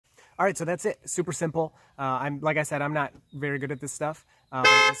All right, so that's it. Super simple. Like I said, I'm not very good at this stuff. You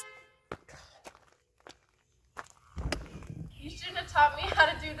shouldn't have taught me how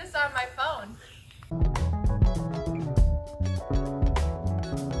to do this on my phone.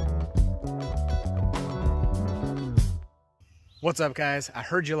 What's up, guys? I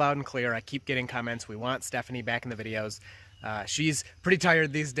heard you loud and clear. I keep getting comments. We want Stephanie back in the videos. She's pretty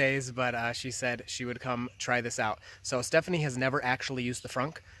tired these days, but she said she would come try this out. So Stephanie has never actually used the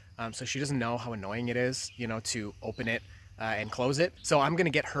Frunk, so she doesn't know how annoying it is, you know, to open it and close it. So I'm gonna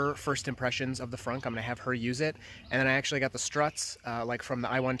get her first impressions of the Frunk. I'm gonna have her use it, and then I actually got the struts, like from the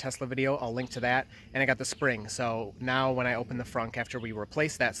DirtyTesla video. I'll link to that, and I got the spring. So now when I open the Frunk after we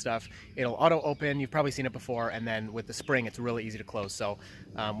replace that stuff, it'll auto open. You've probably seen it before, and then with the spring, it's really easy to close. So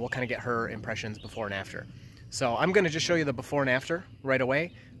we'll kind of get her impressions before and after. So I'm going to just show you the before and after right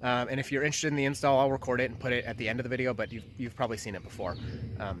away, and if you're interested in the install, I'll record it and put it at the end of the video, but you've probably seen it before.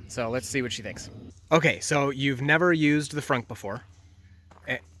 So let's see what she thinks. Okay, so you've never used the Frunk before,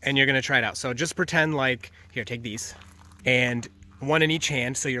 and you're going to try it out. So just pretend like, here, take these, and one in each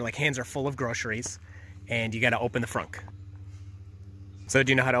hand, so your hands are full of groceries, and you got to open the Frunk. So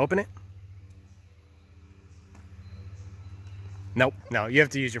do you know how to open it? Nope, no, you have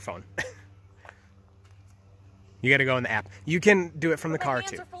to use your phone. You got to go in the app. You can do it from the car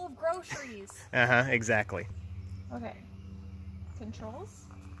too. My hands are full of groceries. Exactly. Okay. Controls.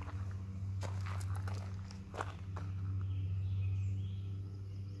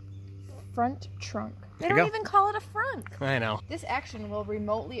 Front trunk. They don't even call it a frunk. I know. This action will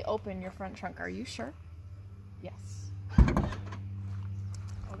remotely open your front trunk. Are you sure? Yes.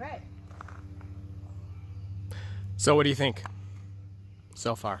 Okay. So what do you think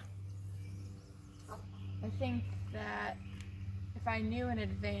so far? I think that if I knew in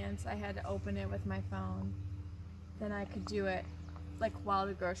advance I had to open it with my phone, then I could do it like while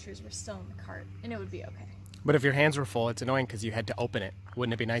the groceries were still in the cart, and it would be okay. But if your hands were full, it's annoying because you had to open it.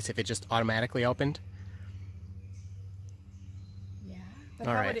 Wouldn't it be nice if it just automatically opened? Yeah, but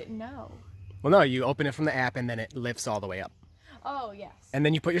how would it know? Well, no, you open it from the app and then it lifts all the way up. Oh, yes. And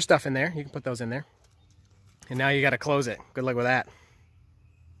then you put your stuff in there. You can put those in there. And now you got to close it. Good luck with that.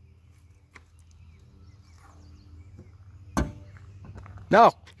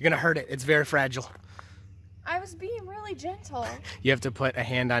 No, you're going to hurt it. It's very fragile. I was being really gentle. You have to put a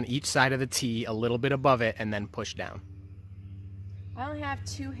hand on each side of the T, a little bit above it, and then push down. I only have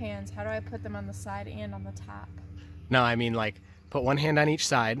two hands. How do I put them on the side and on the top? No, I mean put one hand on each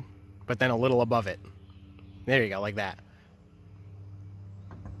side, but then a little above it. There you go, like that.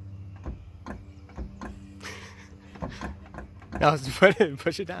 No,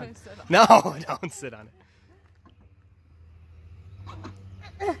 push it down. No, don't sit on it.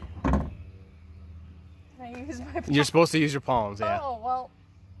 Use my palms. You're supposed to use your palms, yeah. Oh, well.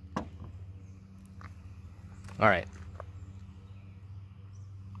 All right.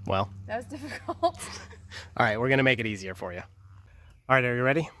 Well. That was difficult. All right, we're going to make it easier for you. All right, are you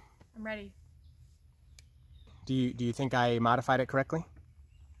ready? I'm ready. Do you think I modified it correctly?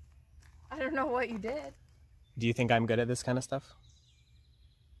 I don't know what you did. Do you think I'm good at this kind of stuff?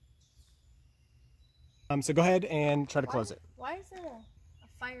 So go ahead and try to close it. Why is there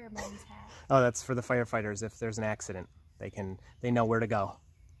a fireman's hat? Oh, that's for the firefighters. If there's an accident, they know where to go.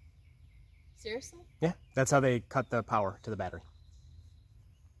 Seriously? Yeah, that's how they cut the power to the battery.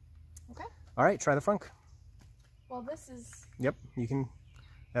 Okay. All right, try the Frunk. Well, this is... Yep, you can.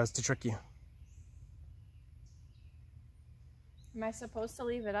 That was to trick you. Am I supposed to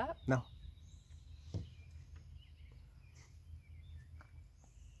leave it up? No.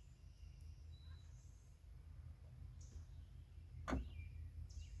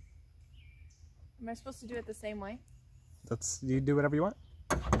 Am I supposed to do it the same way? You do whatever you want.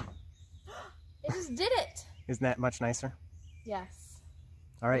 It just did it! Isn't that much nicer? Yes.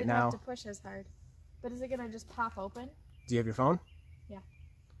 All right, now. Have to push as hard. But is it gonna just pop open? Do you have your phone? Yeah.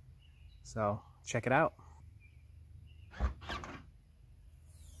 So check it out.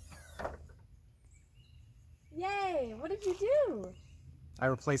 Yay! What did you do? I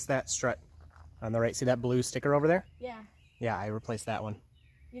replaced that strut on the right. See that blue sticker over there? Yeah. Yeah, I replaced that one.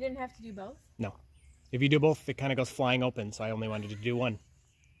 You didn't have to do both? No. If you do both, it kind of goes flying open, so I only wanted to do one.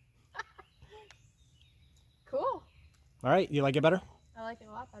 Cool. All right, you like it better? I like it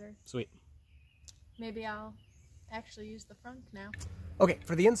a lot better. Sweet. Maybe I'll actually use the Frunk now. Okay,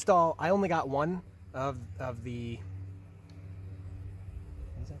 for the install, I only got one of the...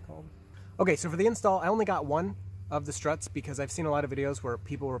 What is that called? Okay, so for the install, I only got one of the struts because I've seen a lot of videos where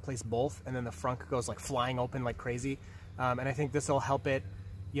people replace both and then the Frunk goes flying open like crazy. And I think this will help it,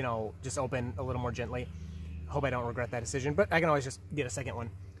 just open a little more gently. Hope I don't regret that decision, but I can always just get a second one.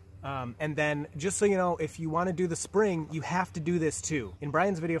 And then, just so you know, if you want to do the spring, you have to do this too. In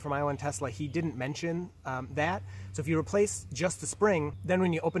Brian's video from DirtyTesla, he didn't mention that. So if you replace just the spring, then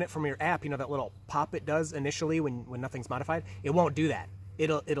when you open it from your app, you know that little pop it does initially when nothing's modified, it won't do that.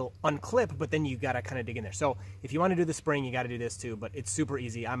 It'll unclip, but then you gotta kind of dig in there. So if you want to do the spring, you got to do this too, but it's super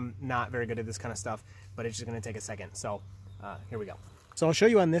easy. I'm not very good at this kind of stuff, but it's just gonna take a second. So here we go. So I'll show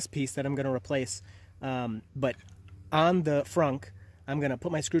you on this piece that I'm gonna replace, but on the frunk, I'm gonna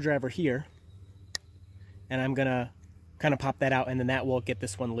put my screwdriver here, and I'm gonna kind of pop that out, and then that will get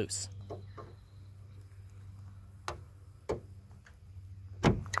this one loose.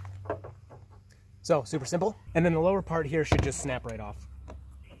 So super simple. And then the lower part here should just snap right off.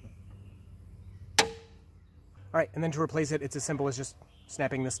 All right, and then to replace it, it's as simple as just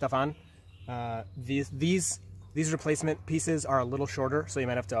snapping this stuff on. These replacement pieces are a little shorter, so you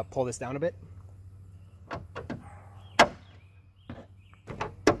might have to pull this down a bit.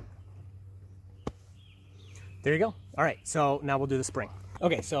 There you go. All right, so now we'll do the spring.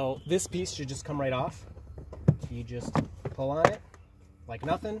 Okay, so this piece should just come right off. You just pull on it like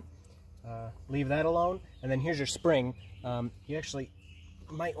nothing. Leave that alone, and then here's your spring. You actually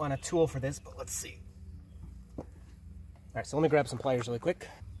might want a tool for this, but let's see. All right, so let me grab some pliers really quick.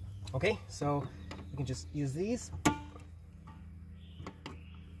 Okay, so you can just use these.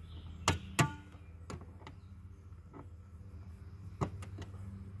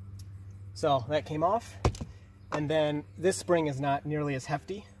 So that came off, and then this spring is not nearly as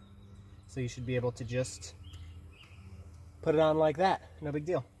hefty, so you should be able to just put it on like that. No big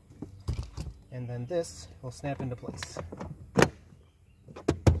deal. And then this will snap into place.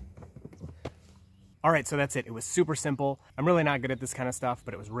 All right, so that's it. It was super simple. I'm really not good at this kind of stuff,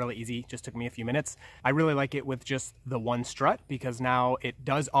 but it was really easy. Just took me a few minutes. I really like it with just the one strut because now it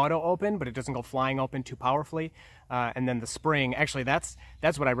does auto open, but it doesn't go flying open too powerfully. And then the spring, actually that's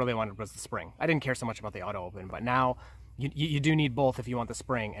what I really wanted was the spring. I didn't care so much about the auto open, but now you do need both if you want the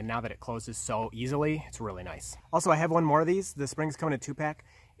spring. And now that it closes so easily, it's really nice. Also, I have one more of these. The springs come in a 2-pack.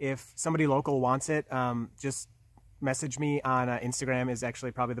 If somebody local wants it, just message me on Instagram is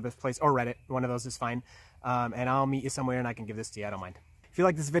actually probably the best place, or Reddit. One of those is fine. And I'll meet you somewhere and I can give this to you. I don't mind. If you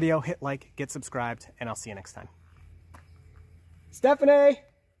like this video, hit like, get subscribed, and I'll see you next time. Stephanie!